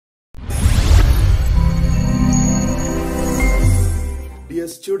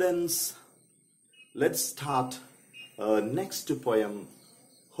students, let's start next poem,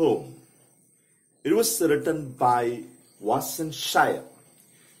 Home. It was written by Watson Shire.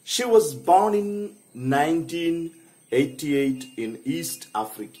 She was born in 1988 in East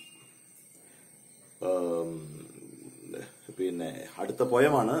Africa. പിന്നെ അടുത്ത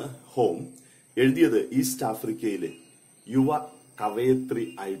പോയമാണ് home. എഴുതിയത് east ആഫ്രിക്കയിലെ യുവ കവയത്രി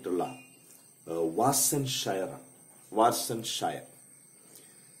ആയിട്ടുള്ള Watson ഷയർ.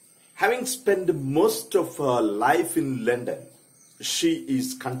 Having spent most of her life in London, she is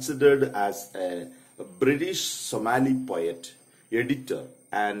considered as a British Somali poet, editor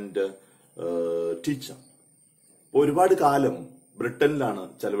and teacher. ഒരുപാട് കാലം ബ്രിട്ടനിലാണ്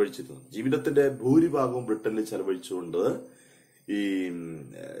ചെലവഴിച്ചിരുന്നത്. ജീവിതത്തിന്റെ ഭൂരിഭാഗവും ബ്രിട്ടനിൽ ചെലവഴിച്ചുകൊണ്ട് ഈ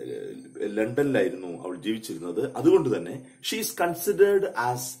ലണ്ടനിലായിരുന്നു അവൾ ജീവിച്ചിരുന്നത്. അതുകൊണ്ട് തന്നെ she is considered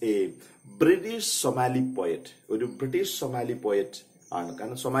as A British Somali poet. ഒരു ബ്രിട്ടീഷ് സൊമാലി പോയറ്റ് ആണ്.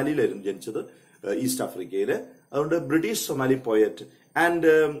 കാരണം സൊമാലിയിലായിരുന്നു ജനിച്ചത്, ഈസ്റ്റ് ആഫ്രിക്കയില്. അതുകൊണ്ട് British Somali poet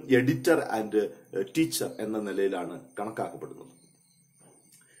and editor and teacher എന്ന നിലയിലാണ് കണക്കാക്കപ്പെടുന്നത്.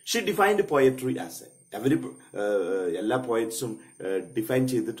 ഷീ ഡിഫൈൻഡ് പോയട്രി ആസ് എല്ലാ പോയറ്റ്സും ഡിഫൈൻ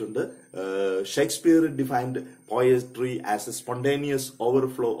ചെയ്തിട്ടുണ്ട്. Shakespeare defined poetry as A spontaneous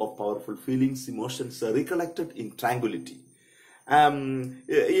overflow of powerful feelings, emotions recollected in tranquillity.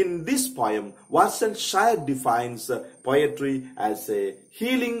 In this poem, Watson Shire defines poetry as a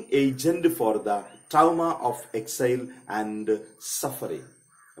healing agent for the trauma of exile and suffering.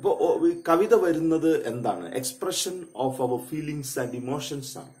 അപ്പോ കവിത വരുന്നത് എന്താണ്? Expression of our feelings and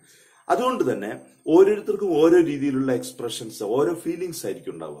emotions ആണ്. അതുകൊണ്ട് തന്നെ ഓരോരുത്തർക്കും ഓരോ രീതിയിലുള്ള expressions, ഓരോ ഫീലിംഗ്സ്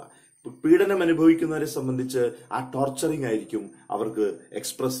ആയിരിക്കും ഉണ്ടാവുക. പീഡനം അനുഭവിക്കുന്നവരെ സംബന്ധിച്ച് ആ ടോർച്ചറിങ് ആയിരിക്കും അവർക്ക്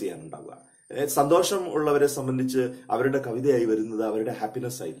എക്സ്പ്രസ് ചെയ്യാനുണ്ടാവുക. സന്തോഷം ഉള്ളവരെ സംബന്ധിച്ച് അവരുടെ കവിതയായി വരുന്നത് അവരുടെ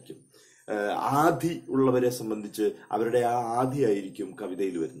ഹാപ്പിനെസ് ആയിരിക്കും. ആധി ഉള്ളവരെ സംബന്ധിച്ച് അവരുടെ ആ ആധിയായിരിക്കും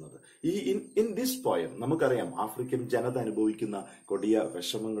കവിതയിൽ വരുന്നത്. ഇൻ ദിസ് പോയം നമുക്കറിയാം ആഫ്രിക്കൻ ജനത അനുഭവിക്കുന്ന കൊടിയ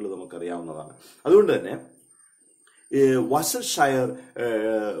വിഷമങ്ങൾ നമുക്കറിയാവുന്നതാണ്. അതുകൊണ്ട് തന്നെ വാട്സൺ ഷയർ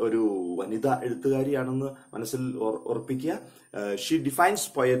ഒരു വനിതാ എഴുത്തുകാരിയാണെന്ന് മനസ്സിൽ ഉറപ്പിക്കുക. She defines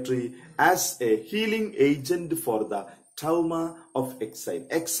poetry as A healing agent for the trauma of exile.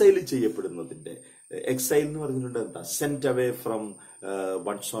 Exile ചെയ്യപ്പെടുന്നതിന്റെ, exile എന്ന് പറഞ്ഞിട്ടുണ്ട് എന്താ? Saint away from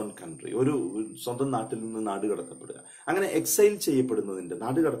one's own country, ഒരു സ്വന്തം നാട്ടിൽ നിന്ന് നാട് കടത്തപ്പെടുക. അങ്ങനെ എക്സൈൽ ചെയ്യപ്പെടുന്നതിന്റെ,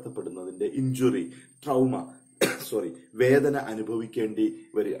 നാട് കടത്തപ്പെടുന്നതിന്റെ ഇഞ്ചുറി, ട്രൗമ, വേദന അനുഭവിക്കേണ്ടി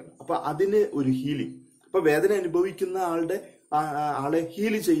വരികയാണ്. അപ്പൊ അതിന് ഒരു ഹീലിംഗ്, അപ്പൊ വേദന അനുഭവിക്കുന്ന ആളെ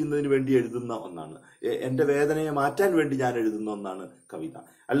ഹീൽ ചെയ്യുന്നതിന് വേണ്ടി എഴുതുന്ന ഒന്നാണ്. എന്റെ വേദനയെ മാറ്റാൻ വേണ്ടി ഞാൻ എഴുതുന്ന ഒന്നാണ് കവിത.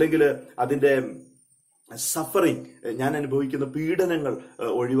 അല്ലെങ്കിൽ അതിന്റെ സഫറിങ്, ഞാൻ അനുഭവിക്കുന്ന പീഡനങ്ങൾ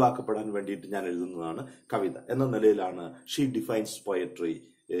ഒഴിവാക്കപ്പെടാൻ വേണ്ടിയിട്ട് ഞാൻ എഴുതുന്നതാണ് കവിത എന്ന നിലയിലാണ് she defines poetry.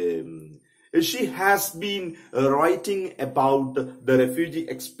 She has been writing about the refugee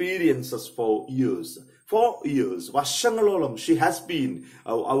experiences for years. വർഷങ്ങളോളം she has been,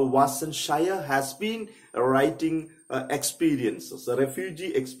 our Watson Shire has been writing experiences,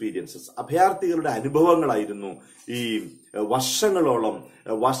 refugee experiences. അഭയാർത്ഥികളുടെ അനുഭവങ്ങളായിരുന്നു ഈ വർഷങ്ങളോളം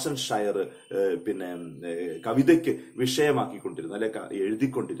വാട്സൺ ഷയർ പിന്നെ കവിതയ്ക്ക് വിഷയമാക്കിക്കൊണ്ടിരുന്നത്, അല്ലെ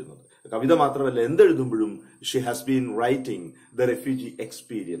എഴുതിക്കൊണ്ടിരുന്നത്. കവിത മാത്രമല്ല, എന്തെഴുതുമ്പോഴും she has been writing the refugee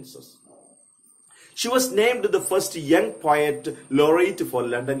experiences. She was named the first young poet laureate for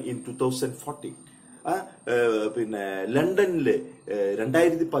London in 2014. പിന്നെ ലണ്ടനിലെ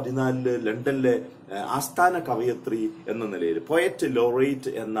 2014 ലണ്ടനിലെ ആസ്ഥാന കവയത്രി എന്ന നിലയിൽ, പോയറ്റ്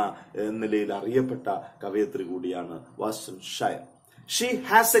ലോറേറ്റ് എന്ന നിലയിൽ അറിയപ്പെട്ട കവയത്രി കൂടിയാണ് Watson ഷയർ. She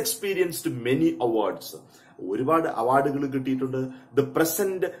has experienced many awards. ഒരുപാട് അവാർഡുകൾ കിട്ടിയിട്ടുണ്ട്. The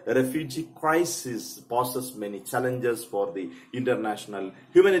present refugee crisis poses many challenges for the international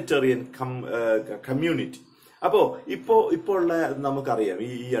humanitarian community. അപ്പോ ഇപ്പോ ഉള്ള നമുക്കറിയാം ഈ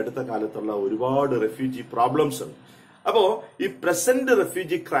അടുത്ത കാലത്തുള്ള ഒരുപാട് റെഫ്യൂജി പ്രോബ്ലംസ് ഉണ്ട്. അപ്പോ ഈ പ്രസന്റ്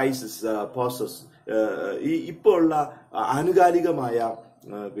റെഫ്യൂജി ക്രൈസിസ് പോസസ്, ഈ ഇപ്പോ ഉള്ള ആനുകാലികമായ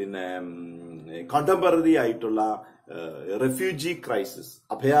പിന്നെ കോണ്ടംപററി ആയിട്ടുള്ള റെഫ്യൂജി ക്രൈസിസ്,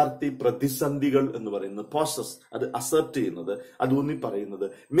 അഭയാർത്ഥി പ്രതിസന്ധികൾ എന്ന് പറയുന്നത് പോസസ്, അത് അസർട്ട് ചെയ്യുന്നത്, അത് ഊന്നി പറയുന്നത്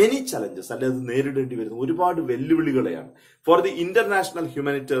മെനി ചലഞ്ചസ്, അല്ലെ അത് നേരിടേണ്ടി വരുന്ന ഒരുപാട് വെല്ലുവിളികളെയാണ്. For the international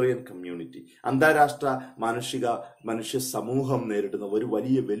humanitarian community, അന്താരാഷ്ട്ര മനുഷ്യ സമൂഹം നേരിടുന്ന ഒരു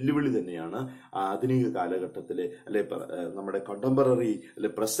വലിയ വെല്ലുവിളി തന്നെയാണ് ആധുനിക കാലഘട്ടത്തിലെ, അല്ലെ നമ്മുടെ കോണ്ടംപററി അല്ലെ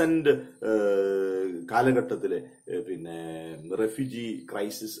പ്രസന്റ് കാലഘട്ടത്തിലെ പിന്നെ റെഫ്യൂജി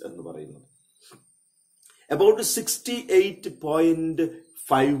ക്രൈസിസ് എന്ന് പറയുന്നത്. About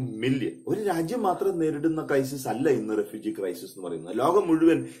 68.5 million. ഒരു രാജ്യം മാത്രം നേരിടുന്ന ക്രൈസിസ് അല്ല ഇന്ന് റെഫ്യൂജി ക്രൈസിസ് എന്ന് പറയുന്നത്. ലോകം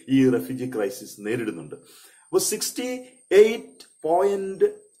മുഴുവൻ ഈ റെഫ്യൂജി ക്രൈസിസ് നേരിടുന്നുണ്ട്. അപ്പോൾ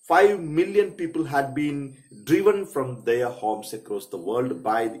 68.5 million people had been driven from their homes across the world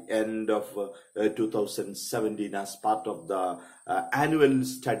by the end of 2017 as part of the annual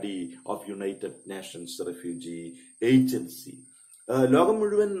study of United Nations Refugee Agency. ലോകം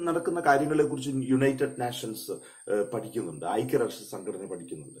മുഴുവൻ നടക്കുന്ന കാര്യങ്ങളെ കുറിച്ച് യുണൈറ്റഡ് നാഷൻസ് പഠിക്കുന്നുണ്ട്, ഐക്യരാഷ്ട്ര സംഘടന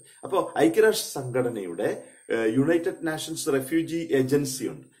പഠിക്കുന്നുണ്ട്. അപ്പോൾ ഐക്യരാഷ്ട്ര സംഘടനയുടെ യുണൈറ്റഡ് നാഷൻസ് റെഫ്യൂജി ഏജൻസി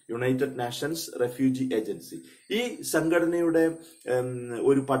ഉണ്ട്, യുണൈറ്റഡ് നാഷൻസ് റെഫ്യൂജി ഏജൻസി. ഈ സംഘടനയുടെ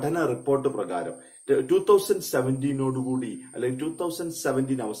ഒരു പഠന റിപ്പോർട്ട് പ്രകാരം 2017 അല്ലെങ്കിൽ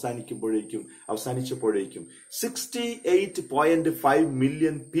 2017 അവസാനിച്ചപ്പോഴേക്കും 68.5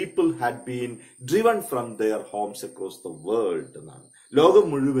 million people had been driven from their homes across the world എന്നാണ്. ലോകം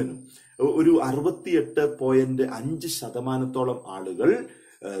മുഴുവനും ഒരു 68.5% ആളുകൾ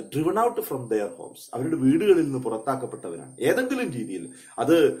driven out from there Holmes, അവരുടെ വീടുകളിൽ നിന്ന് പുറത്താക്കപ്പെട്ടവരാണ്. ഏതെങ്കിലും രീതിയിൽ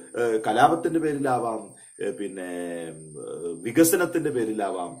അത് കലാപത്തിന്റെ പേരിലാവാം, പിന്നെ വികസനത്തിന്റെ പേരിലാവാം,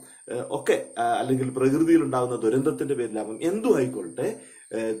 ഒക്കെ, അല്ലെങ്കിൽ പ്രകൃതിയിൽ ഉണ്ടാകുന്ന ദുരന്തത്തിന്റെ പേരിലാവാം, എന്തും ആയിക്കൊള്ളട്ടെ,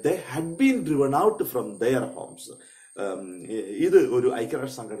 they had been driven out from there Holmes. ഇത് ഒരു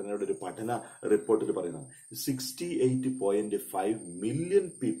ഐക്യരാഷ്ട്ര സംഘടനയുടെ ഒരു പഠന റിപ്പോർട്ടിൽ പറയുന്നതാണ്. 68.5 million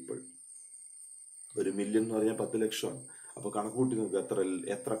പീപ്പിൾ. ഒരു മില്യൺ എന്ന് പറഞ്ഞാൽ 10 ലക്ഷമാണ്. അപ്പൊ കണക്ക് കൂട്ടി നോക്കുക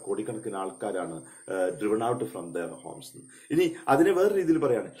എത്ര കോടിക്കണക്കിന് ആൾക്കാരാണ് driven out from there Holmes. ഇനി അതിനെ വേറെ രീതിയിൽ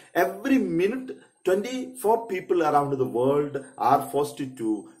പറയാണ്, every minute 24 people around the world are forced to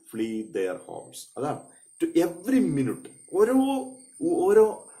flee their homes. അതാണ് എവറി മിനിറ്റ്, ഓരോ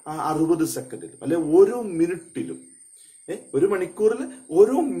 60 സെക്കൻഡിലും അല്ലെ ഓരോ മിനിറ്റിലും, ഒരു മണിക്കൂറിൽ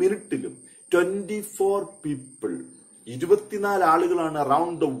ഓരോ മിനിറ്റിലും 24 people, 24 ആളുകളാണ്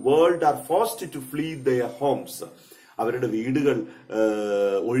around the world R forced to flea there Holmes, അവരുടെ വീടുകൾ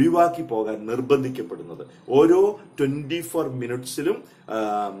ഒഴിവാക്കി പോകാൻ നിർബന്ധിക്കപ്പെടുന്നത്. ഓരോ 24 മിനിറ്റ്സിലും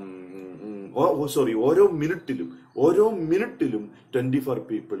ഓരോ മിനിറ്റിലും 24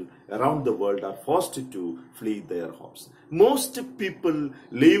 people around the world are forced to flee their homes. Most people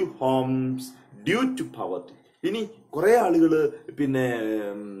leave homes due to poverty. ഇനി കുറെ ആളുകള്, പിന്നെ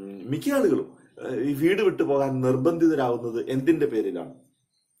മിക്ക ആളുകളും ഈ വീട് വിട്ടു പോകാൻ നിർബന്ധിതരാകുന്നത് എന്തിന്റെ പേരിലാണ്?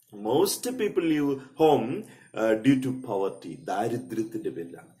 Most people leave home due to poverty, ദാരിദ്ര്യത്തിന്റെ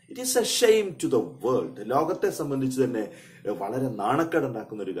പേരിലാണ്. It is A shame to the world. ലോകത്തെ സംബന്ധിച്ച് തന്നെ വളരെ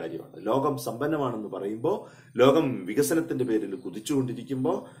നാണക്കേടുണ്ടാക്കുന്ന ഒരു കാര്യമാണ്. ലോകം സമ്പന്നമാണെന്ന് പറയുമ്പോൾ, ലോകം വികസനത്തിന്റെ പേരിൽ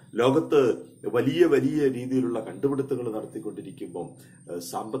കുതിച്ചുകൊണ്ടിരിക്കുമ്പോൾ, ലോകത്ത് വലിയ വലിയ രീതിയിലുള്ള കണ്ടുപിടുത്തങ്ങൾ നടത്തിക്കൊണ്ടിരിക്കുമ്പോൾ,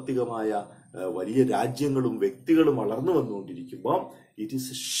 സാമ്പത്തികമായ വലിയ രാജ്യങ്ങളും വ്യക്തികളും വളർന്നു വന്നുകൊണ്ടിരിക്കുമ്പോൾ, it is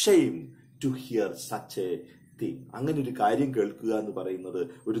A shame to here such A thing. അങ്ങനെ ഒരു കാര്യം കേൾക്കുക എന്ന് പറയുന്നത്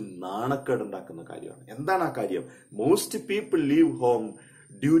ഒരു നാണക്കേടുണ്ടാക്കുന്ന കാര്യമാണ്. എന്താണ് ആ കാര്യം? Most people leave home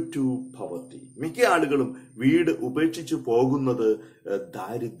due to poverty. മിക്ക ആളുകളും വീട് ഉപേക്ഷിച്ചു പോകുന്നത്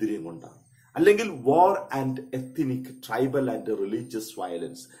ദാരിദ്ര്യം കൊണ്ടാണ്, അല്ലെങ്കിൽ war and ethnic, tribal and religious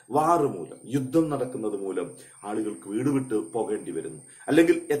violence. വാർ മൂലം, യുദ്ധം നടക്കുന്നത് മൂലം ആളുകൾക്ക് വീട് വിട്ട് പോകേണ്ടി വരുന്നു.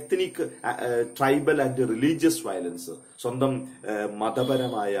 അല്ലെങ്കിൽ ethnic, tribal and religious violence, സ്വന്തം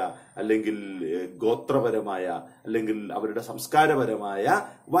മതപരമായ അല്ലെങ്കിൽ ഗോത്രപരമായ അല്ലെങ്കിൽ അവരുടെ സംസ്കാരപരമായ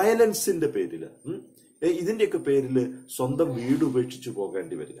വയലൻസിന്റെ പേരിൽ, ഇതിന്റെയൊക്കെ പേരിൽ സ്വന്തം വീട് ഉപേക്ഷിച്ചു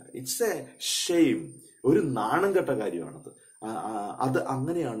പോകേണ്ടി വരിക. It's A shame. ഒരു നാണം കെട്ട കാര്യമാണത്. അത്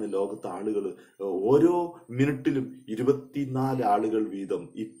അങ്ങനെയാണ് ലോകത്തെ ആളുകൾ ഓരോ മിനിറ്റിലും 24 ആളുകൾ വീതം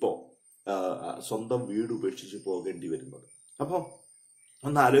ഇപ്പോ സ്വന്തം വീട് ഉപേക്ഷിച്ച് പോകേണ്ടി വരുന്നത്. അപ്പൊ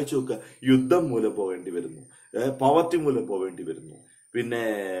ഒന്ന് ആലോചിച്ച് നോക്കുക. യുദ്ധം മൂലം പോകേണ്ടി വരുന്നു, പവർട്ടി മൂലം പോകേണ്ടി വരുന്നു, പിന്നെ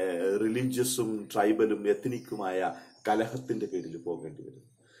റിലീജിയസും ട്രൈബലും എത്നിക്കുമായ കലഹത്തിന്റെ പേരിൽ പോകേണ്ടി വരുന്നു.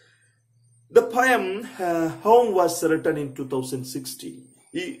 The poem Home was written in 2016.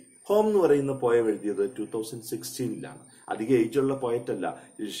 ഈ ഹോം എന്ന് പറയുന്ന പോയം എഴുതിയത് 2016 അധികം ഏജുള്ള പോയറ്റ് അല്ല.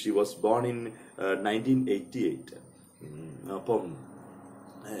 She was born in 1988. അപ്പം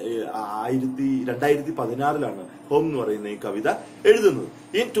 2016 ഹോം എന്ന് പറയുന്ന ഈ കവിത എഴുതുന്നത്.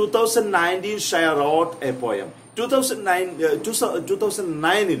 In 2019 shy wrote a poem.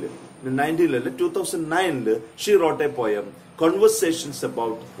 2009 she wrote a poem conversations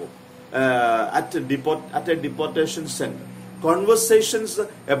about home at a deportation center. Conversations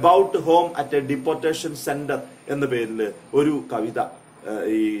about home at A deportation centre എന്ന പേരിൽ ഒരു കവിത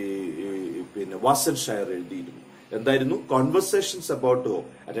ഈ പിന്നെ വാസൻ ഷയർ എഴുതിയിരുന്നു. എന്തായിരുന്നു? Conversations about home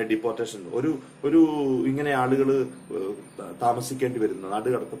at A deportation. ഒരു ഇങ്ങനെ ആളുകൾ താമസിക്കേണ്ടി വരുന്ന, നാട്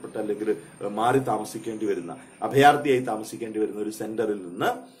കടത്തപ്പെട്ട അല്ലെങ്കിൽ മാറി താമസിക്കേണ്ടി വരുന്ന, അഭയാർത്ഥിയായി താമസിക്കേണ്ടി വരുന്ന ഒരു സെന്ററിൽ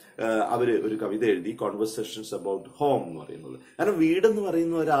നിന്ന് അവര് ഒരു കവിത എഴുതി, കോൺവെർസേഷൻസ് അബൌട്ട് ഹോം എന്ന് പറയുന്നത്. കാരണം വീടെന്ന്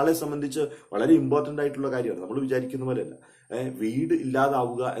പറയുന്ന ഒരാളെ സംബന്ധിച്ച് വളരെ ഇമ്പോർട്ടന്റ് ആയിട്ടുള്ള കാര്യമാണ്. നമ്മൾ വിചാരിക്കുന്ന പോലെയല്ല. വീട്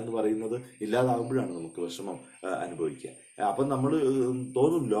ഇല്ലാതാവുക എന്ന് പറയുന്നത്, ഇല്ലാതാവുമ്പോഴാണ് നമുക്ക് വിഷമം അനുഭവിക്കുക. അപ്പം നമ്മൾ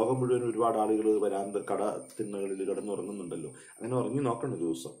തോന്നും ലോകം മുഴുവൻ ഒരുപാട് ആളുകൾ വരാന്ത കട തിണ്ണകളിൽ കിടന്നുറങ്ങുന്നുണ്ടല്ലോ. അങ്ങനെ ഉറങ്ങി നോക്കണം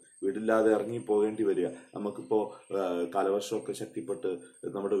ദിവസം. വീടില്ലാതെ ഇറങ്ങി പോകേണ്ടി വരിക. നമുക്കിപ്പോ കാലവർഷമൊക്കെ ശക്തിപ്പെട്ട്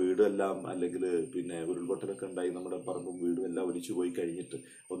നമ്മുടെ വീടെല്ലാം അല്ലെങ്കിൽ പിന്നെ ഉരുൾപൊട്ടലൊക്കെ ഉണ്ടായി നമ്മുടെ പറമ്പും വീടും എല്ലാം ഒലിച്ചു പോയി കഴിഞ്ഞിട്ട്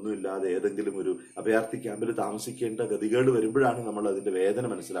ഒന്നുമില്ലാതെ ഏതെങ്കിലും ഒരു അഭയാർത്ഥി ക്യാമ്പിൽ താമസിക്കേണ്ട ഗതികേട് വരുമ്പോഴാണ് നമ്മൾ അതിന്റെ വേദന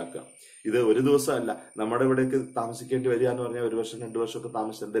മനസ്സിലാക്കുക. ഇത് ഒരു ദിവസമല്ല, നമ്മുടെ ഇവിടേക്ക് താമസിക്കേണ്ടി വരിക എന്ന് പറഞ്ഞാൽ 1 വർഷം 2 വർഷമൊക്കെ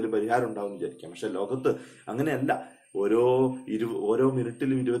താമസിച്ച് എന്തെങ്കിലും പരിഹാരം ഉണ്ടാവും വിചാരിക്കാം. പക്ഷെ ലോകത്ത് അങ്ങനെയല്ല. ഓരോ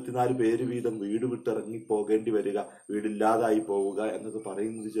മിനിറ്റിലും 24 പേര് വീതം വീട് വിട്ടിറങ്ങി പോകേണ്ടി വരിക, വീടില്ലാതായി പോവുക എന്നൊക്കെ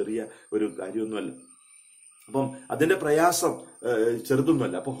പറയുന്നത് ചെറിയ ഒരു കാര്യമൊന്നുമല്ല. അപ്പം അതിന്റെ പ്രയാസം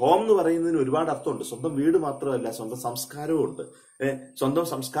ചെറുതൊന്നുമല്ല. അപ്പൊ ഹോം എന്ന് പറയുന്നതിന് ഒരുപാട് അർത്ഥമുണ്ട്. സ്വന്തം വീട് മാത്രമല്ല, സ്വന്തം സംസ്കാരവും ഉണ്ട്. സ്വന്തം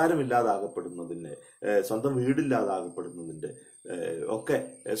സംസ്കാരം ഇല്ലാതാകപ്പെടുന്നതിന്റെ, സ്വന്തം വീടില്ലാതാകപ്പെടുന്നതിന്റെ ഒക്കെ,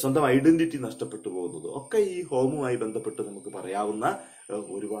 സ്വന്തം ഐഡന്റിറ്റി നഷ്ടപ്പെട്ടു പോകുന്നത് ഒക്കെ ഈ ഹോമുമായി ബന്ധപ്പെട്ട് നമുക്ക് പറയാവുന്ന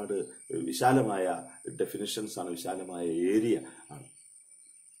ഒരുപാട് വിശാലമായ ഡെഫിനിഷൻസ് ആണ്, വിശാലമായ ഏരിയ ആണ്.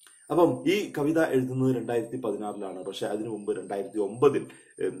 അപ്പം ഈ കവിത എഴുതുന്നത് 2016 പക്ഷെ അതിനു മുമ്പ് 2009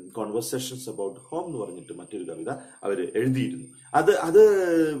 കോൺവെർസേഷൻസ് അബൌട്ട് ഹോം എന്ന് പറഞ്ഞിട്ട് മറ്റൊരു കവിത അവർ എഴുതിയിരുന്നു. അത്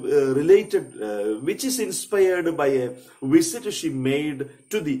related, which is inspired by A visit Xi made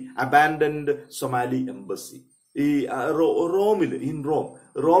to the abandoned Somali embassy. ഈ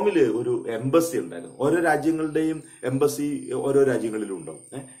റോമില് ഒരു എംബസി ഉണ്ടായിരുന്നു. ഓരോ രാജ്യങ്ങളുടെയും എംബസി ഓരോ രാജ്യങ്ങളിലും ഉണ്ടാവും.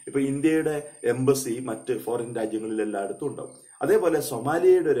 ഇപ്പൊ ഇന്ത്യയുടെ എംബസി മറ്റ് ഫോറിൻ രാജ്യങ്ങളിൽ എല്ലായിടത്തും ഉണ്ടാവും. അതേപോലെ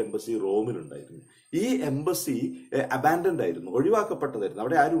സൊമാലിയയുടെ ഒരു എംബസി റോമിലുണ്ടായിരുന്നു. ഈ എംബസി അബാൻഡൻഡ് ആയിരുന്നു, ഒഴിവാക്കപ്പെട്ടതായിരുന്നു.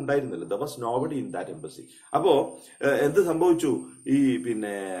 അവിടെ ആരും ഉണ്ടായിരുന്നില്ല. There was nobody in that embassy. അപ്പോ എന്ത് സംഭവിച്ചു?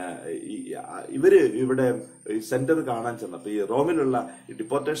 ഇവര് ഇവിടെ സെന്റർ കാണാൻ ചെന്നപ്പോ, ഈ റോമിലുള്ള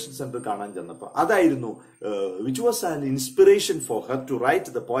ഡിപ്പോർട്ടേഷൻ സെന്റർ കാണാൻ ചെന്നപ്പോ അതായിരുന്നു which was an inspiration for her to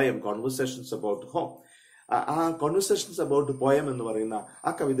write the poem conversations about home. ആ കോൺവെർസേഷൻസ് അബൌട്ട് പോയം എന്ന് പറയുന്ന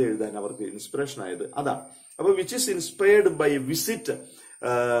ആ കവിത എഴുതാൻ അവർക്ക് ഇൻസ്പിറേഷൻ ആയത് അതാണ്. അപ്പൊ which is inspired by A visit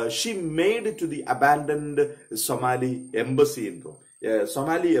Xi made to the abandoned Somali embassy in Rome.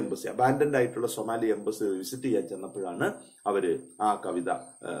 Somali embassy, abandoned ആയിട്ടുള്ള സൊമാലി എംബസി വിസിറ്റ് ചെയ്യാൻ ചെന്നപ്പോഴാണ് അവര് ആ കവിത,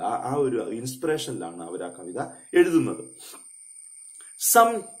 ആ ഒരു ഇൻസ്പിറേഷനിലാണ് അവർ ആ കവിത എഴുതുന്നത്.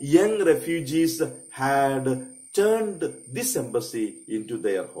 Some young refugees had turned this embassy into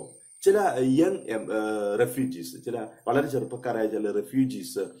their home. ചില young refugees, ചില വളരെ ചെറുപ്പക്കാരായ ചില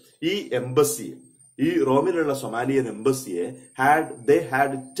റെഫ്യൂജീസ് ഈ എംബസിയെ, ഈ റോമിലുള്ള Somalian എംബസിയെ they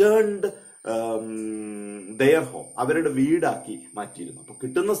had turned their home, അവരുടെ വീടാക്കി മാറ്റിയിരുന്നു. അപ്പൊ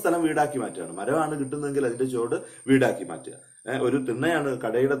കിട്ടുന്ന സ്ഥലം വീടാക്കി മാറ്റുകയാണ്. മരമാണ് കിട്ടുന്നതെങ്കിൽ അതിന്റെ ചുവട് വീടാക്കി മാറ്റുക. ഒരു തിണ്ണയാണ്,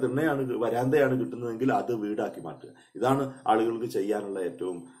 കടയുടെ തിണ്ണയാണ്, വരാന്തയാണ് കിട്ടുന്നതെങ്കിൽ അത് വീടാക്കി മാറ്റുക. ഇതാണ് ആളുകൾക്ക് ചെയ്യാനുള്ള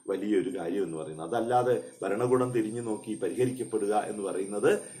ഏറ്റവും വലിയൊരു കാര്യം എന്ന് പറയുന്നത്. അതല്ലാതെ ഭരണകൂടം തിരിഞ്ഞു നോക്കി പരിഹരിക്കപ്പെടുക എന്ന്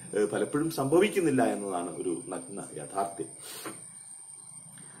പറയുന്നത് പലപ്പോഴും സംഭവിക്കുന്നില്ല എന്നതാണ് ഒരു നഗ്ന യാഥാർത്ഥ്യം.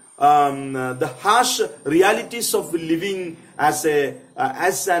 The harsh realities of living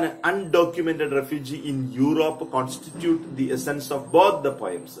as an undocumented refugee in Europe constitute the essence of both the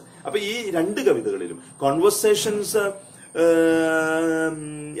poems. അപ്പൊ ഈ രണ്ട് കവിതകളിലും കോൺവെർസേഷൻസ്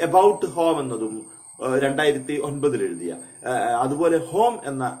അബൌട്ട് ഹോം എന്നതും 2009 എഴുതിയ, അതുപോലെ ഹോം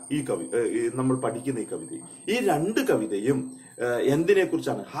എന്ന ഈ നമ്മൾ പഠിക്കുന്ന ഈ കവിത, ഈ രണ്ട് കവിതയും എന്തിനെ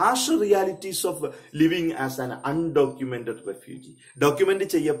കുറിച്ചാണ്? Harsh realities of living as an undocumented refugee. Document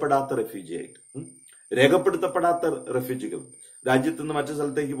ചെയ്യപ്പെടാത്ത റെഫ്യൂജി ആയിട്ട്, രേഖപ്പെടുത്തപ്പെടാത്ത റെഫ്യൂജികൾ രാജ്യത്ത് നിന്ന് മറ്റു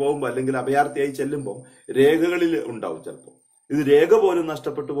സ്ഥലത്തേക്ക് പോകുമ്പോൾ അല്ലെങ്കിൽ അഭയാർത്ഥിയായി ചെല്ലുമ്പോൾ രേഖകളിൽ ഉണ്ടാവും ചിലപ്പോൾ. ഇത് രേഖ പോലും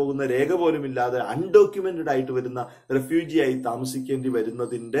നഷ്ടപ്പെട്ടു പോകുന്ന, രേഖ പോലും ഇല്ലാതെ അൺഡോക്യുമെന്റഡ് ആയിട്ട് വരുന്ന റെഫ്യൂജിയായി താമസിക്കേണ്ടി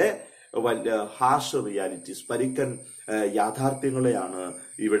വരുന്നതിന്റെ വലിയ ഹാർഷ് റിയാലിറ്റീസ്, പരുക്കൻ യാഥാർത്ഥ്യങ്ങളെയാണ്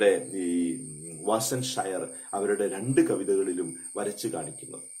ഇവിടെ ഈ വാസൻ ഷയർ അവരുടെ രണ്ട് കവിതകളിലും വരച്ചു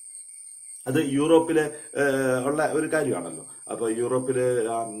കാണിക്കുന്നത്. അത് യൂറോപ്പിലെ ഉള്ള ഒരു കാര്യമാണല്ലോ. അപ്പൊ യൂറോപ്പില്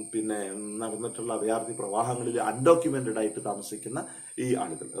പിന്നെ നടന്നിട്ടുള്ള അഭയാർത്ഥി പ്രവാഹങ്ങളിൽ അൺഡോക്യുമെന്റഡ് ആയിട്ട് താമസിക്കുന്ന ഈ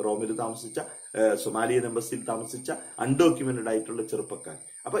ആളുകൾ, റോമിൽ താമസിച്ച, സൊമാലിയൻ എംബസിയിൽ താമസിച്ച അൺഡോക്യുമെന്റഡ് ആയിട്ടുള്ള ചെറുപ്പക്കാർ,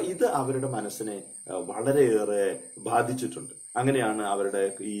 അപ്പൊ ഇത് അവരുടെ മനസ്സിനെ വളരെയേറെ ബാധിച്ചിട്ടുണ്ട്. അങ്ങനെയാണ് അവരുടെ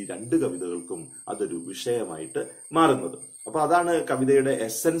ഈ രണ്ട് കവിതകൾക്കും അതൊരു വിഷയമായിട്ട് മാറുന്നത്. അപ്പൊ അതാണ് കവിതയുടെ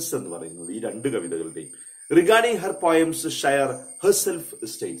എസൻസ് എന്ന് പറയുന്നത് ഈ രണ്ട് കവിതകളുടെയും. Regarding Har poems ഷയർ herself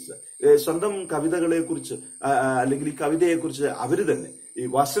States, സ്വന്തം കവിതകളെ കുറിച്ച് അല്ലെങ്കിൽ ഈ കവിതയെ കുറിച്ച് അവര് തന്നെ, ഈ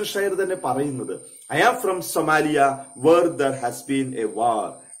വാസൻ ഷയർ തന്നെ പറയുന്നത്, I am from Somalia where there has been a war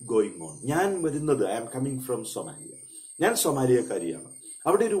going on. ഞാൻ വരുന്നത്, I am coming from Somalia, ഞാൻ സൊമാലിയക്കാരിയാണ്,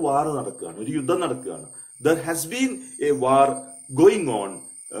 അവിടെ ഒരു വാർ നടക്കുകയാണ്, ഒരു യുദ്ധം നടക്കുകയാണ്. There has been a war going on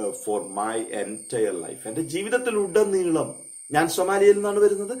for my entire life. എന്റെ ജീവിതത്തിലുടനീളം, ഞാൻ സൊമാലിയയിൽ നിന്നാണ്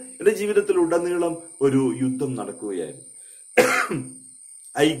വരുന്നത്, എന്റെ ജീവിതത്തിലുടനീളം ഒരു യുദ്ധം നടക്കുകയായിരുന്നു.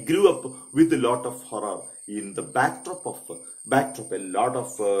 I grew up with a lot of horror in the backdrop, a lot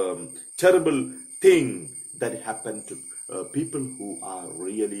of terrible things that happen to people who are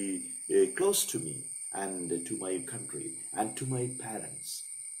really close to me and to my country and to my parents.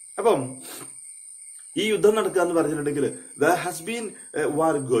 അപ്പം ഈ യുദ്ധം നടക്കുക എന്ന് പറഞ്ഞിട്ടുണ്ടെങ്കിൽ there has been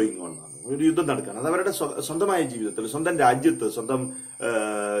war going on ആണ്, ഒരു യുദ്ധം നടക്കുകയാണ്. അത് അവരുടെ സ്വന്തമായ ജീവിതത്തിൽ, സ്വന്തം രാജ്യത്ത്, സ്വന്തം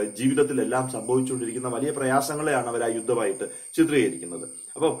ജീവിതത്തിലെല്ലാം സംഭവിച്ചുകൊണ്ടിരിക്കുന്ന വലിയ പ്രയാസങ്ങളെയാണ് അവർ ആ യുദ്ധമായിട്ട് ചിത്രീകരിക്കുന്നത്.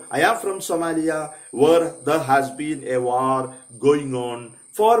 അപ്പം I am from Somalia where there has been a war going on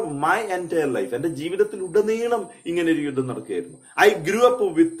for my entire life. എന്റെ ജീവിതത്തിൽ ഉടനീളം ഇങ്ങനെ ഒരു യുദ്ധം നടക്കുകയായിരുന്നു. I grew up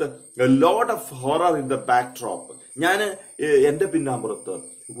with a lot of horror in the back drop. ഞാൻ എന്റെ പിന്നാമ്പുറത്ത്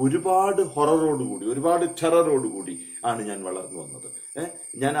ഒരുപാട് ഹൊററോടുകൂടി, ഒരുപാട് ടെററോടുകൂടി ആണ് ഞാൻ വളർന്നു വന്നത്.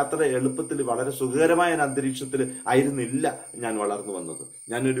 ഞാൻ അത്ര എളുപ്പത്തിൽ വളരെ സുഖകരമായ ഒരു അന്തരീക്ഷത്തിൽ ആയിരുന്നില്ല ഞാൻ വളർന്നു വന്നത്.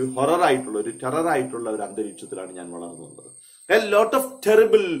 ഞാനൊരു ഹൊററായിട്ടുള്ള, ഒരു ടെററായിട്ടുള്ള ഒരു അന്തരീക്ഷത്തിലാണ് ഞാൻ വളർന്നു വന്നത്. A lot of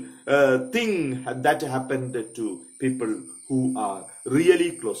terrible thing that happened to people who are really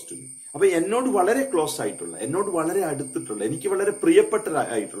close to me. അപ്പൊ എന്നോട് വളരെ ക്ലോസ് ആയിട്ടുള്ള, എന്നോട് വളരെ അടുത്തിട്ടുള്ള, എനിക്ക് വളരെ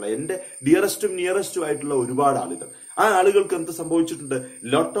പ്രിയപ്പെട്ടതായിട്ടുള്ള, എന്റെ ഡിയറസ്റ്റും നിയറസ്റ്റും ആയിട്ടുള്ള ഒരുപാട് ആളുകൾ, ആ ആളുകൾക്ക് എന്ത് സംഭവിച്ചിട്ടുണ്ട്?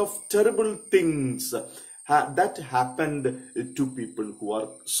 Lot of terrible things that happened to people who are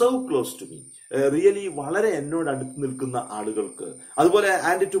so close to me. Really വളരെ എന്നോട് അടുത്ത് നിൽക്കുന്ന ആളുകൾക്ക്, അതുപോലെ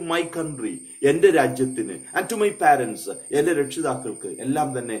ആൻഡ് ടു മൈ കൺട്രി, എന്റെ രാജ്യത്തിന്, ആൻഡ് ടു മൈ പാരന്റ്സ്, എന്റെ രക്ഷിതാക്കൾക്ക് എല്ലാം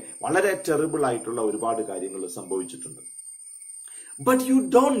തന്നെ വളരെ ടെറിബിൾ ആയിട്ടുള്ള ഒരുപാട് കാര്യങ്ങൾ സംഭവിച്ചിട്ടുണ്ട്. But you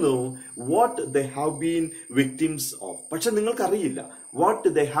don't know what they have been victims of. പക്ഷെ നിങ്ങൾക്കറിയില്ല what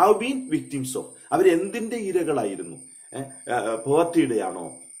they have been victims of. അവരെന്തിന്റെ ഇരകളായിരുന്നു? പോവർട്ടിയുടെ ആണോ,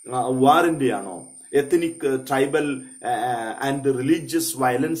 വാറിന്റെ ആണോ, എത്നിക്, ട്രൈബൽ ആൻഡ് റിലീജിയസ്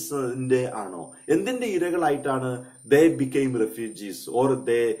വയലൻസിന്റെ ആണോ? എന്തിന്റെ ഇരകളായിട്ടാണ് ദേ became refugees or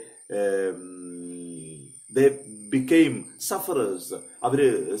they became സഫറേഴ്സ്? അവര്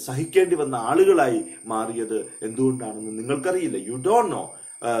സഹിക്കേണ്ടി വന്ന ആളുകളായി മാറിയത് എന്തുകൊണ്ടാണെന്ന് നിങ്ങൾക്കറിയില്ല. You don't know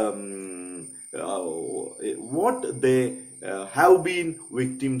what they have been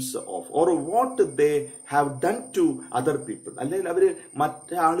victims of or what they have done to other people. അല്ലെങ്കിൽ അവര്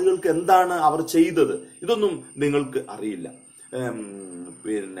മറ്റേ ആളുകൾക്ക് എന്താണ് അവർ ചെയ്തത്, ഇതൊന്നും നിങ്ങൾക്ക് അറിയില്ല.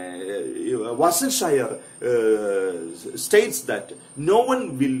 പിന്നെ വാസൻഷയർ states that no one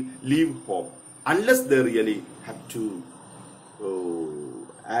will leave home unless they really have to.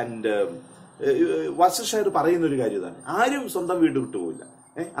 And വാസൻഷയർ പറയുന്ന ഒരു കാര്യം ഇതാണ്, ആരും സ്വന്തം വീട് വിട്ടു പോവില്ല.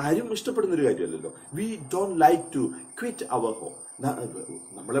 ആരും ഇഷ്ടപ്പെടുന്ന ഒരു കാര്യമല്ലല്ലോ. We don't like to quit our home.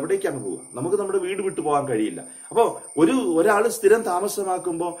 നമ്മളെവിടേക്കാണ് പോവുക? നമുക്ക് നമ്മുടെ വീട് വിട്ടു പോകാൻ കഴിയില്ല. അപ്പോ ഒരാൾ സ്ഥിരം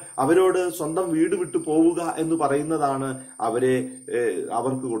താമസമാക്കുമ്പോൾ അവരോട് സ്വന്തം വീട് വിട്ടു പോവുക എന്ന് പറയുന്നതാണ്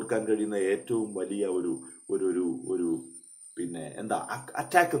അവർക്ക് കൊടുക്കാൻ കഴിയുന്ന ഏറ്റവും വലിയ ഒരു പിന്നെ എന്താ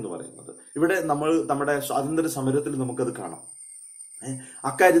അറ്റാക്ക് എന്ന് പറയുന്നത്. ഇവിടെ നമ്മുടെ സ്വാതന്ത്ര്യ സമരത്തിൽ നമുക്കത് കാണാം.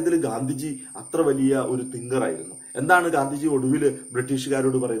 അക്കാര്യത്തിൽ ഗാന്ധിജി അത്ര വലിയ ഒരു തിങ്കറായിരുന്നു. എന്താണ് ഗാന്ധിജി ഒടുവിൽ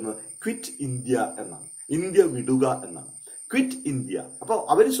ബ്രിട്ടീഷുകാരോട് പറയുന്നത്? ക്വിറ്റ് ഇന്ത്യ എന്നാണ്. ഇന്ത്യ വിടുക എന്നാണ്. Quit India. അപ്പൊ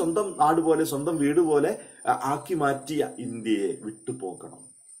അവര് സ്വന്തം നാട് പോലെ, സ്വന്തം വീട് പോലെ ആക്കി മാറ്റിയ ഇന്ത്യയെ വിട്ടുപോകണം,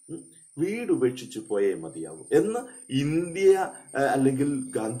 വീട് ഉപേക്ഷിച്ചു പോയേ മതിയാവും എന്ന് ഇന്ത്യ അല്ലെങ്കിൽ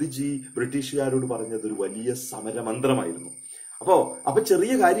ഗാന്ധിജി ബ്രിട്ടീഷുകാരോട് പറഞ്ഞത് ഒരു വലിയ സമരമന്ത്രമായിരുന്നു. അപ്പൊ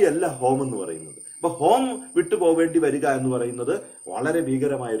ചെറിയ കാര്യമല്ല ഹോം എന്ന് പറയുന്നത്. അപ്പൊ ഹോം വിട്ടു പോവേണ്ടി വരിക എന്ന് പറയുന്നത് വളരെ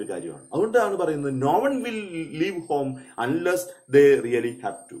ഭീകരമായ ഒരു കാര്യമാണ്. അതുകൊണ്ടാണ് പറയുന്നത് no one will leave home unless they really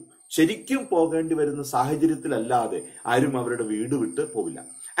have to. ശരിക്കും പോകേണ്ടി വരുന്ന സാഹചര്യത്തിലല്ലാതെ ആരും അവരുടെ വീട് വിട്ട് പോവില്ല.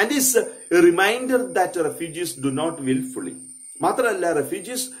 And is A reminder that refugees do not wilfully, മാത്രമല്ല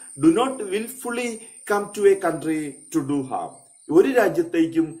refugees do not wilfully come to A country to do Ham. ഒരു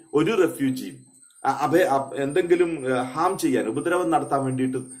രാജ്യത്തേക്കും ഒരു റെഫ്യൂജിയും എന്തെങ്കിലും ഹാം ചെയ്യാൻ, ഉപദ്രവം നടത്താൻ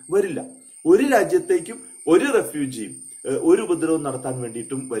വേണ്ടിയിട്ട് വരില്ല. ഒരു രാജ്യത്തേക്കും ഒരു റെഫ്യൂജിയും ഒരു ഉപദ്രവം നടത്താൻ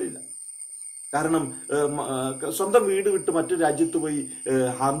വേണ്ടിയിട്ടും വരില്ല. കാരണം സ്വന്തം വീട് വിട്ട് മറ്റു രാജ്യത്ത് പോയി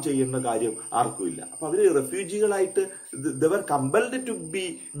ഹാം ചെയ്യുന്ന കാര്യം ആർക്കും ഇല്ല. അപ്പൊ അവര് റെഫ്യൂജികളായിട്ട് there compelled to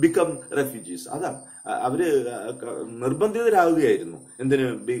become refugees. അതാണ് അവര് നിർബന്ധിതരാകുകയായിരുന്നു. എന്തിന്?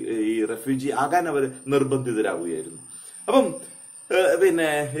 ഈ റെഫ്യൂജി ആകാൻ അവർ നിർബന്ധിതരാകുകയായിരുന്നു. അപ്പം പിന്നെ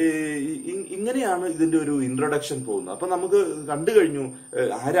ഇങ്ങനെയാണ് ഇതിന്റെ ഒരു ഇൻട്രൊഡക്ഷൻ പോകുന്നത്. അപ്പൊ നമുക്ക് കണ്ടു കഴിഞ്ഞു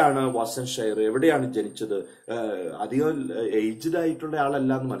ആരാണ് വാസൻഷയർ, എവിടെയാണ് ജനിച്ചത്, അധികം ഏജ്ഡ് ആയിട്ടുള്ള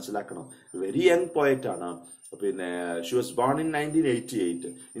ആളല്ല എന്ന് മനസ്സിലാക്കണം. വെരി യങ് പോയറ്റ് ആണ്. പിന്നെ she was born in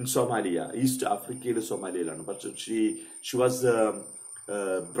 1988 in Somalia, east ആഫ്രിക്കയിലെ സൊമാലിയയിലാണ്. പക്ഷെ she was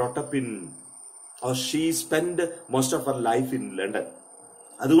brought up in or she spent most of her life in London.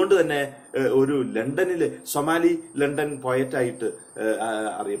 അതുകൊണ്ട് തന്നെ ഒരു ലണ്ടനിലെ സൊമാലി ലണ്ടൻ പോയറ്റായിട്ട്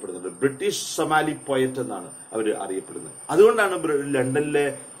അറിയപ്പെടുന്നുണ്ട്. ബ്രിട്ടീഷ് സൊമാലി പോയറ്റ് എന്നാണ് അവർ അറിയപ്പെടുന്നത്. അതുകൊണ്ടാണ് ലണ്ടനിലെ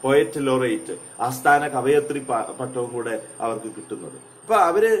പോയറ്റ് ലോറേറ്റ്, ആസ്ഥാന കവയത്രി പട്ടവും കൂടെ അവർക്ക് കിട്ടുന്നത്. അപ്പൊ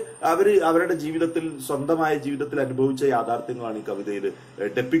അവരുടെ ജീവിതത്തിൽ, സ്വന്തമായ ജീവിതത്തിൽ അനുഭവിച്ച യാഥാർത്ഥ്യങ്ങളാണ് ഈ കവിതയിൽ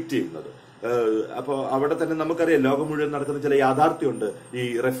ഡെപ്പിക്ട് ചെയ്യുന്നത്. അപ്പൊ അവിടെ തന്നെ നമുക്കറിയാം ലോകം മുഴുവൻ നടക്കുന്ന ചില യാഥാർത്ഥ്യമുണ്ട് ഈ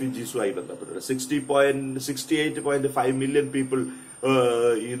റെഫ്യൂജീസുമായി ബന്ധപ്പെട്ട്. 68.5 മില്യൺ പീപ്പിൾ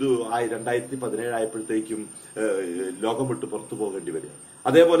ഇത് 2017 ആയപ്പോഴത്തേക്കും ലോകം വിട്ട് പുറത്തു പോകേണ്ടി വരിക.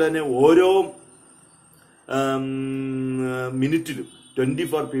 അതേപോലെ തന്നെ ഓരോ മിനിറ്റിലും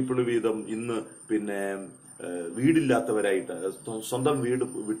 24 പീപ്പിൾ വീതം ഇന്ന് പിന്നെ വീടില്ലാത്തവരായിട്ട്, സ്വന്തം വീട്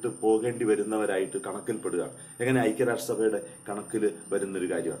വിട്ട് പോകേണ്ടി വരുന്നവരായിട്ട് കണക്കിൽപ്പെടുകയാണ്. എങ്ങനെ ഐക്യരാഷ്ട്രസഭയുടെ കണക്കിൽ വരുന്നൊരു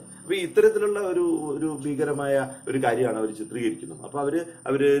കാര്യമാണ്. അപ്പൊ ഇത്തരത്തിലുള്ള ഒരു ഭീകരമായ ഒരു കാര്യമാണ് അവർ ചിത്രീകരിക്കുന്നത്. അപ്പൊ അവര്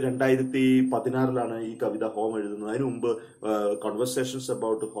 2016 ഈ കവിത ഹോം എഴുതുന്നത്. അതിനു മുമ്പ് conversations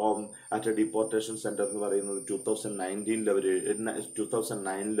about home at A deportation centre എന്ന് പറയുന്നത് 2009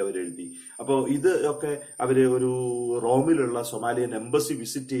 അവർ എഴുതി. അപ്പോൾ ഇത് ഒക്കെ അവര് ഒരു റോമിലുള്ള സൊമാലിയൻ എംബസി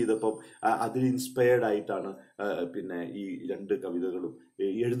വിസിറ്റ് ചെയ്തപ്പം അതിൽ ഇൻസ്പയർഡ് ആയിട്ടാണ് പിന്നെ ഈ 2 കവിതകളും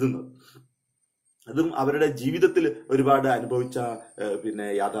എഴുതുന്നത്. അതും അവരുടെ ജീവിതത്തിൽ ഒരുപാട് അനുഭവിച്ച പിന്നെ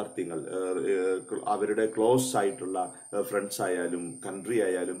യാഥാർത്ഥ്യങ്ങൾ, അവരുടെ ക്ലോസ് ആയിട്ടുള്ള ഫ്രണ്ട്സ് ആയാലും കൺട്രി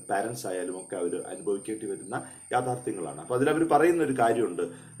ആയാലും പാരന്റ്സ് ആയാലും ഒക്കെ അവർ അനുഭവിക്കേണ്ടി വരുന്ന യാഥാർത്ഥ്യങ്ങളാണ്. അപ്പൊ അതിലവർ പറയുന്ന ഒരു കാര്യമുണ്ട്.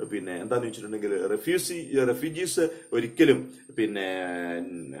 പിന്നെ എന്താന്ന് വെച്ചിട്ടുണ്ടെങ്കിൽ റെഫ്യൂജീസ് ഒരിക്കലും പിന്നെ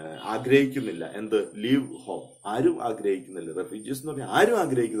ആഗ്രഹിക്കുന്നില്ല എന്ത് ലീവ് ഹോം. ആരും ആഗ്രഹിക്കുന്നില്ല. റെഫ്യൂജീസ് എന്ന് പറഞ്ഞാൽ ആരും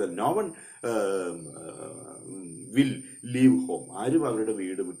ആഗ്രഹിക്കുന്നില്ല. No one will leave home. ആരും അവരുടെ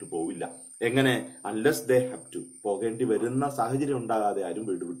വീട് വിട്ടു പോവില്ല. എങ്ങനെ? Unless they have to. പോകേണ്ടി വരുന്ന സാഹചര്യം ഉണ്ടാകാതെ ആരും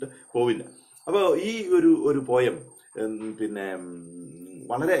വീട് വിട്ട് പോവില്ല. അപ്പോ ഈ ഒരു പോയം പിന്നെ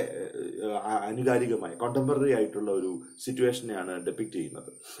വളരെ ആനുകാലികമായ കോണ്ടംപററി ആയിട്ടുള്ള ഒരു സിറ്റുവേഷനെയാണ് ഡെപിക്ട്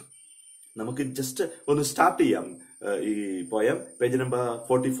ചെയ്യുന്നത്. നമുക്ക് ജസ്റ്റ് ഒന്ന് സ്റ്റാർട്ട് ചെയ്യാം ഈ poem. Page number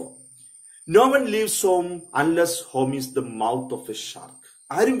 44. No one leaves home unless home is the mouth of a shark.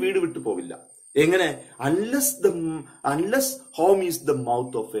 ആരും വീട് വിട്ടു പോവില്ല. എങ്ങനെ? unless home is the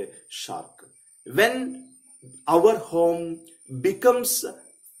mouth of a shark. When our home becomes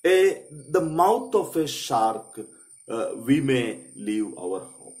the mouth of a shark, we may leave our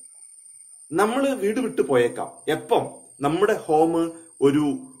home. നമ്മൾ വീട് വിട്ടു പോയേക്കാം. എപ്പം? നമ്മുടെ ഹോം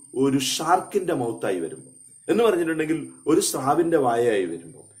ഒരു ഷാർക്കിന്റെ മൗത്തായി വരുമ്പോൾ, എന്ന് പറഞ്ഞിട്ടുണ്ടെങ്കിൽ ഒരു സ്രാവിന്റെ വായയായി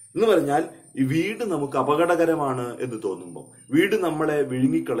വരുമ്പോൾ, എന്ന് പറഞ്ഞാൽ ഈ വീട് നമുക്ക് അപകടകരമാണ് എന്ന് തോന്നുമ്പോൾ, വീട് നമ്മളെ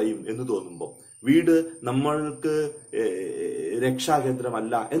വിഴുങ്ങിക്കളയും എന്ന് തോന്നുമ്പോൾ, വീട് നമ്മൾക്ക്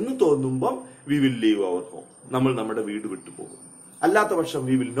രക്ഷാകേന്ദ്രമല്ല എന്ന് തോന്നുമ്പോൾ we will leave our home. നമ്മൾ നമ്മുടെ വീട് വിട്ടു പോകും. അല്ലാത്ത പക്ഷം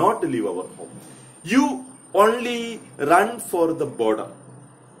we will not leave our home. You only run for the border.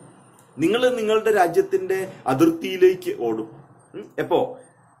 നിങ്ങൾ നിങ്ങളുടെ രാജ്യത്തിന്റെ അതിർത്തിയിലേക്ക് ഓടും. എപ്പോ?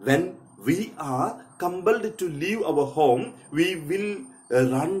 When we R compelled to leave our home we will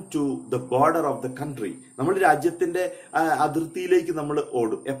run to the border of the country. നമ്മുടെ രാജ്യത്തിന്റെ അതിർത്തിയിലേക്ക് നമ്മൾ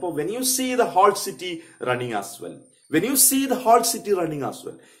ഓടും. എപ്പോ? When you see the whole city running as well. When you see the whole city running as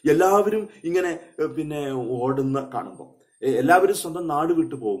well. എല്ലാവരും ഇങ്ങനെ പിന്നെ ഓടുന്ന കാണുമ്പോൾ, എല്ലാവരും സ്വന്തം നാട്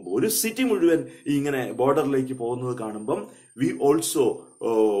വിട്ടു പോകുമ്പോൾ, ഒരു സിറ്റി മുഴുവൻ ഇങ്ങനെ ബോർഡറിലേക്ക് പോകുന്നത് കാണുമ്പം we also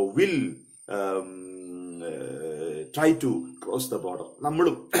will try to cross the border.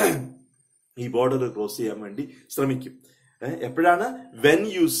 നമ്മളും ഈ ബോർഡർ ക്രോസ് ചെയ്യാൻ വേണ്ടി ശ്രമിക്കും. എപ്പോഴാണ്? When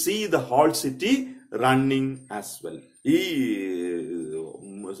you see the whole city running as well. ഈ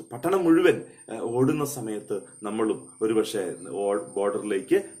പട്ടണം മുഴുവൻ ഓടുന്ന സമയത്ത് നമ്മളും ഒരുപക്ഷെ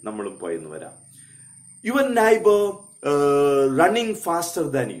ബോർഡറിലേക്ക് നമ്മളും പോയെന്ന് വരാം. Your neighbour running faster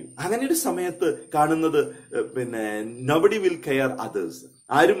than you. അങ്ങനെ ഒരു സമയത്ത് കാണുന്നത് പിന്നെ നൊബഡി വിൽ കെയർ അതേഴ്സ്.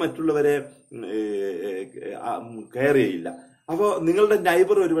 ആരും മറ്റുള്ളവരെ കെയർ ചെയ്യില്ല. അപ്പോ നിങ്ങളുടെ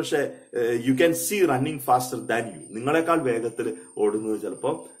നൈബർ ഒരുപക്ഷെ you can see running faster than you. നിങ്ങളെക്കാൾ വേഗത്തിൽ ഓടുന്നത്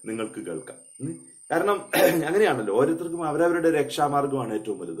ചിലപ്പോൾ നിങ്ങൾക്ക് കേൾക്കാം. കാരണം അങ്ങനെയാണല്ലോ, ഓരോരുത്തർക്കും അവരവരുടെ രക്ഷാമാർഗമാണ്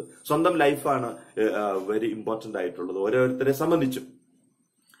ഏറ്റവും വലുത്. സ്വന്തം ലൈഫാണ് വെരി ഇമ്പോർട്ടന്റ് ആയിട്ടുള്ളത് ഓരോരുത്തരെ സംബന്ധിച്ചും.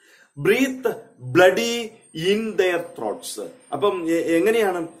 Breath bloody in there ത്രോട്ട്സ്. അപ്പം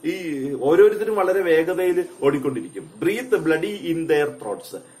എങ്ങനെയാണ്? ഈ ഓരോരുത്തരും വളരെ വേഗതയിൽ ഓടിക്കൊണ്ടിരിക്കും. Breath bloody in there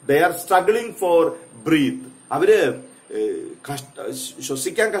ത്രോട്ട്സ്. They are struggling four breath. അവര്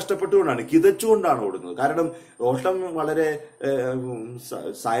ശ്വസിക്കാൻ കഷ്ടപ്പെട്ടുകൊണ്ടാണ്, കിതച്ചുകൊണ്ടാണ് ഓടുന്നത്. കാരണം ഓട്ടം വളരെ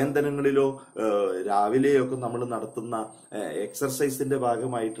സായന്തനങ്ങളിലോ രാവിലെയോ ഒക്കെ നമ്മൾ നടത്തുന്ന എക്സർസൈസിന്റെ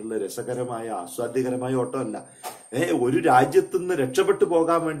ഭാഗമായിട്ടുള്ള രസകരമായ ആസ്വാദ്യകരമായ ഓട്ടമല്ല. ഒരു രാജ്യത്തു നിന്ന് രക്ഷപ്പെട്ടു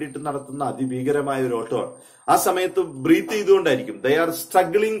പോകാൻ വേണ്ടിയിട്ട് നടത്തുന്ന അതിഭീകരമായ ഒരു ഓട്ടമാണ്. ആ സമയത്ത് breath ചെയ്തുകൊണ്ടായിരിക്കും. They are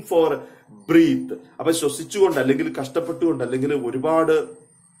struggling four breath. അപ്പൊ ശ്വസിച്ചുകൊണ്ട് അല്ലെങ്കിൽ കഷ്ടപ്പെട്ടുകൊണ്ട് അല്ലെങ്കിൽ ഒരുപാട്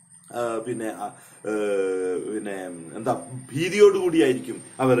പിന്നെ എന്താ ഭീതിയോടുകൂടിയായിരിക്കും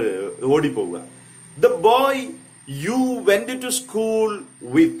അവർ ഓടിപ്പോവുക. The boy you went to school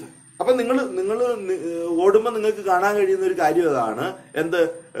വിത്ത്. അപ്പൊ നിങ്ങൾ ഓടുമ്പോൾ നിങ്ങൾക്ക് കാണാൻ കഴിയുന്ന ഒരു കാര്യം അതാണ്, എന്ത്,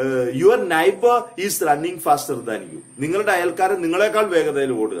 your neighbour is running faster than you. നിങ്ങളുടെ അയൽക്കാരൻ നിങ്ങളെക്കാൾ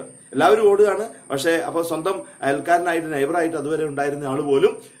വേഗതയിൽ ഓടുക. എല്ലാവരും ഓടുകയാണ്, പക്ഷെ അപ്പൊ സ്വന്തം അയൽക്കാരനായിട്ട് നൈബറായിട്ട് അതുവരെ ഉണ്ടായിരുന്ന ആള്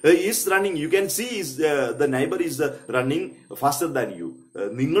പോലും is running, you can see the neighbour is running faster than you.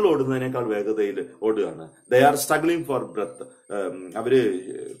 നിങ്ങൾ ഓടുന്നതിനേക്കാൾ വേഗതയിൽ ഓടുകയാണ്. They are struggling four breath. അവര്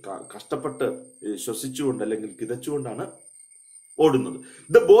കഷ്ടപ്പെട്ട് ശ്വസിച്ചുകൊണ്ട് അല്ലെങ്കിൽ കിതച്ചുകൊണ്ടാണ് ഓടുന്നത്.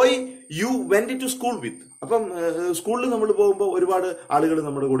 The boy you went to school വിത്ത്. അപ്പം സ്കൂളിൽ നമ്മൾ പോകുമ്പോൾ ഒരുപാട് ആളുകൾ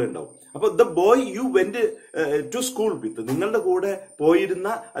നമ്മുടെ കൂടെ ഉണ്ടാവും. അപ്പൊ the boy you went to school വിത്ത്, നിങ്ങളുടെ കൂടെ പോയിരുന്ന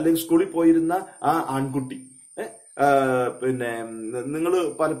അല്ലെങ്കിൽ സ്കൂളിൽ പോയിരുന്ന ആ ആൺകുട്ടി, പിന്നെ നിങ്ങൾ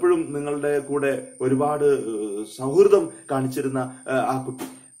പലപ്പോഴും നിങ്ങളുടെ കൂടെ ഒരുപാട് സൗഹൃദം കാണിച്ചിരുന്ന ആ കുട്ടി,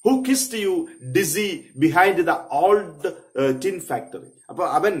 who kissed you dizzy behind the old tin factory. അപ്പൊ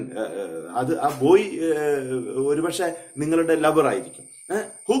അവൻ അത് ആ ബോയ് ഒരുപക്ഷെ നിങ്ങളുടെ ലവർ ആയിരിക്കും.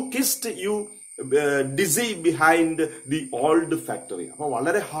 who kissed you dizzy behind the old factory. അപ്പൊ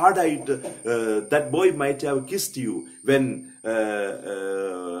വളരെ ഹാർഡായിട്ട് that boy might have kissed you when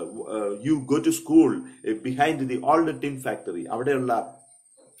you go to school behind the old tin factory. അവിടെയുള്ള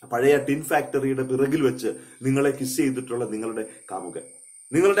പഴയ ടിൻ ഫാക്ടറിയുടെ പിറകിൽ വെച്ച് നിങ്ങളെ കിസ് ചെയ്തിട്ടുള്ള നിങ്ങളുടെ കാമുകൻ,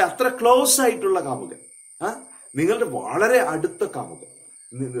 നിങ്ങളുടെ അത്ര ക്ലോസ് ആയിട്ടുള്ള കാമുകൻ, നിങ്ങളുടെ വളരെ അടുത്ത കാമുകൻ,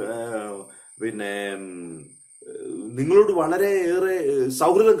 പിന്നെ നിങ്ങളോട് വളരെയേറെ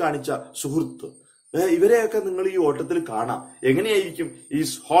സൗഹൃദം കാണിച്ച സുഹൃത്ത്, ഇവരെയൊക്കെ നിങ്ങൾ ഈ ഓട്ടത്തിൽ കാണാം. എങ്ങനെയായിരിക്കും?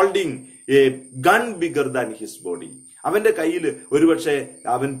 Is holding A gun bigger than his body. അവന്റെ കയ്യിൽ ഒരുപക്ഷെ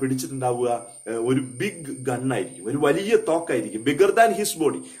അവൻ പിടിച്ചിട്ടുണ്ടാവുക ഒരു ബിഗ് ഗണ്ണായിരിക്കും, ഒരു വലിയ തോക്കായിരിക്കും. ബിഗർ ദാൻ ഹിസ്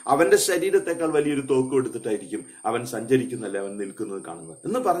ബോഡി, അവന്റെ ശരീരത്തെക്കാൾ വലിയൊരു തോക്ക് എടുത്തിട്ടായിരിക്കും അവൻ സഞ്ചരിക്കുന്നല്ലേ, അവൻ നിൽക്കുന്നത് കാണുന്നത്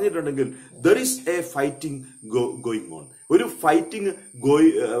എന്ന് പറഞ്ഞിട്ടുണ്ടെങ്കിൽ there is A fighting going on. ഒരു ഫൈറ്റിംഗ്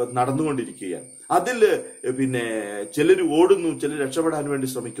നടന്നുകൊണ്ടിരിക്കുകയാണ്. അതിൽ പിന്നെ ചിലർ ഓടുന്നു, ചിലർ രക്ഷപ്പെടാൻ വേണ്ടി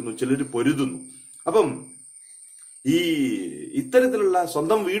ശ്രമിക്കുന്നു, ചിലർ പൊരുതുന്നു. അപ്പം ഈ ഇത്തരത്തിലുള്ള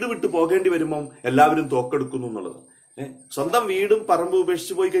സ്വന്തം വീട് വിട്ടു പോകേണ്ടി വരുമ്പം എല്ലാവരും തോക്കെടുക്കുന്നു എന്നുള്ളത്. സ്വന്തം വീടും പറമ്പ്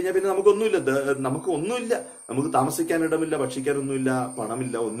ഉപേക്ഷിച്ച് പോയി കഴിഞ്ഞാൽ പിന്നെ നമുക്കൊന്നുമില്ല, നമുക്ക് താമസിക്കാൻ ഇടമില്ല, ഭക്ഷിക്കാനൊന്നുമില്ല,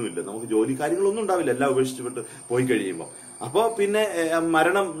 പണമില്ല, ഒന്നുമില്ല, നമുക്ക് ജോലി കാര്യങ്ങളൊന്നും ഉണ്ടാവില്ല, എല്ലാം ഉപേക്ഷിച്ചിട്ട് പോയി കഴിയുമ്പോൾ. അപ്പോ പിന്നെ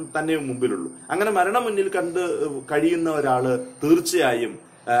മരണം തന്നെ മുമ്പിലുള്ളൂ. അങ്ങനെ മരണം മുന്നിൽ കണ്ട് കഴിയുന്ന ഒരാള് തീർച്ചയായും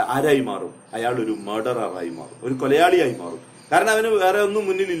ആരായി മാറും? അയാൾ ഒരു മർഡറായി മാറും, ഒരു കൊലയാളിയായി മാറും. കാരണം അവന് വേറെ ഒന്നും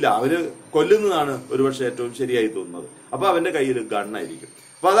മുന്നിലില്ല, അവന് കൊല്ലുന്നതാണ് ഒരുപക്ഷെ ഏറ്റവും ശരിയായി തോന്നുന്നത്. അപ്പൊ അവന്റെ കയ്യിൽ ഗണ്ണായിരിക്കും.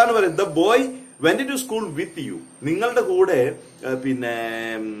 അപ്പൊ അതാണ് പറയുന്നത്, the boy went to school with you. നിങ്ങളുടെ കൂടെ പിന്നെ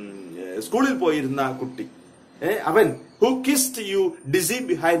സ്കൂളിൽ പോയിരുന്ന കുട്ടി, അവൻ who kissed U DC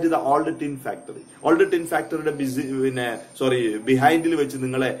behind the old tin factory. Old tin ഫാക്ടറിയുടെ ബിഹൈൻഡിൽ വെച്ച്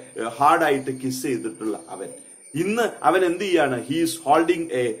നിങ്ങളെ ഹാർഡായിട്ട് കിസ് ചെയ്തിട്ടുള്ള അവൻ ഇന്ന് അവൻ എന്ത് ചെയ്യാണ്? He's holding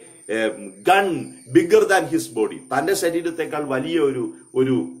A gun bigger than his body. തന്റെ ശരീരത്തെക്കാൾ വലിയ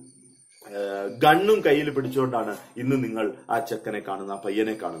ഒരു ഗണ്ണും കയ്യിൽ പിടിച്ചുകൊണ്ടാണ് ഇന്ന് നിങ്ങൾ ആ ചെക്കനെ കാണുന്ന, ആ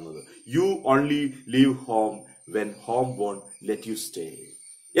പയ്യനെ കാണുന്നത്. You only leave home when home won't let you stay.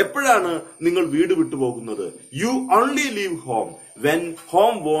 എപ്പോഴാണ് നിങ്ങൾ വീട് വിട്ടുപോകുന്നത്? You only leave home when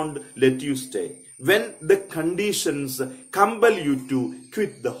home won't let you stay, when the conditions compel U to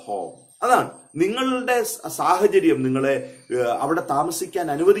quit the home. അതാണ് നിങ്ങളുടെ സാഹചര്യം നിങ്ങളെ അവിടെ താമസിക്കാൻ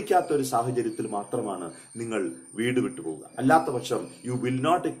അനുവദിക്കാത്ത ഒരു സാഹചര്യത്തിൽ മാത്രമാണ് നിങ്ങൾ വീട് വിട്ടു പോവുക. അല്ലാത്ത പക്ഷം you will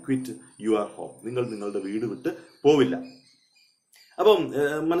not quit your home. നിങ്ങൾ നിങ്ങളുടെ വീട് വിട്ട് പോവില്ല. അപ്പം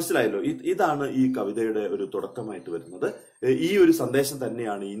മനസ്സിലായല്ലോ, ഇതാണ് ഈ കവിതയുടെ ഒരു തുടക്കമായിട്ട് വരുന്നത്. ഈ ഒരു സന്ദേശം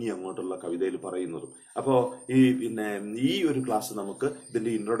തന്നെയാണ് ഇനി അങ്ങോട്ടുള്ള കവിതയിൽ പറയുന്നതും. അപ്പോ ഈ ഒരു ക്ലാസ് നമുക്ക്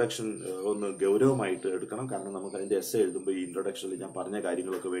ഇതിന്റെ ഇൻട്രൊഡക്ഷൻ ഒന്ന് ഗൗരവമായിട്ട് എടുക്കണം. കാരണം നമുക്ക് അതിന്റെ എസ്സേ എഴുതുമ്പോൾ ഈ ഇൻട്രൊഡക്ഷനിൽ ഞാൻ പറഞ്ഞ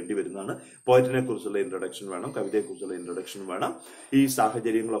കാര്യങ്ങളൊക്കെ വേണ്ടി വരുന്നതാണ്. പോയറ്റിനെ കുറിച്ചുള്ള ഇൻട്രൊഡക്ഷൻ വേണം, കവിതയെ കുറിച്ചുള്ള ഇൻട്രൊഡക്ഷൻ വേണം. ഈ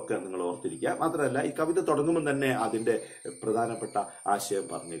സാഹചര്യങ്ങളൊക്കെ നിങ്ങൾ ഓർത്തിരിക്കുക. മാത്രമല്ല ഈ കവിത തുടങ്ങുമ്പോൾ തന്നെ അതിന്റെ പ്രധാനപ്പെട്ട ആശയം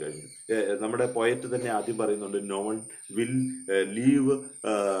പറഞ്ഞു കഴിഞ്ഞു. നമ്മുടെ പോയറ്റ് തന്നെ ആദ്യം പറയുന്നുണ്ട്, no one will leave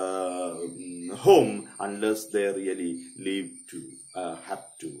home unless they really leave to have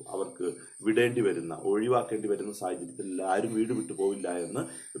to. അവർക്ക് വിടേണ്ടി വരുന്ന, ഒഴിവാക്കേണ്ടി വരുന്ന സാഹചര്യത്തിൽ ആരും വീട് വിട്ടു പോവില്ല എന്ന്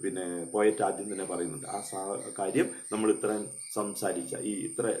പോയറ്റ് ആദ്യം തന്നെ പറയുന്നുണ്ട്. ആ കാര്യം നമ്മൾ ഇത്രയും സംസാരിച്ച,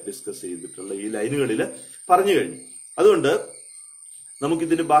 ഇത്ര ഡിസ്കസ് ചെയ്തിട്ടുള്ള ഈ ലൈനുകളിൽ പറഞ്ഞു കഴിഞ്ഞു. അതുകൊണ്ട്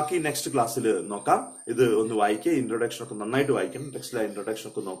നമുക്കിതിന്റെ ബാക്കി നെക്സ്റ്റ് ക്ലാസ്സിൽ നോക്കാം. ഇത് ഒന്ന് വായിക്കുക, ഇൻട്രൊഡക്ഷൻ ഒക്കെ നന്നായിട്ട് വായിക്കണം, ടെക്സ്റ്റിലെ ഇൻട്രൊഡക്ഷൻ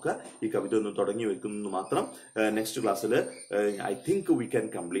ഒക്കെ നോക്കുക. ഈ കവിത ഒന്ന് തുടങ്ങി വെക്കുന്നു മാത്രം. നെക്സ്റ്റ് ക്ലാസ്സിൽ I think we can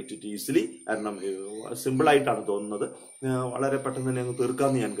complete it easily. കാരണം സിമ്പിൾ ആയിട്ടാണ് തോന്നുന്നത്, വളരെ പെട്ടെന്ന് തന്നെ അങ്ങ്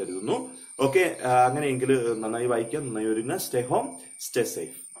തീർക്കാമെന്ന് ഞാൻ കരുതുന്നു. ഓക്കെ, അങ്ങനെയെങ്കിൽ നന്നായി വായിക്കാം, നന്നായി ഒരുങ്ങുക. Stay home, stay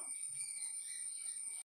safe.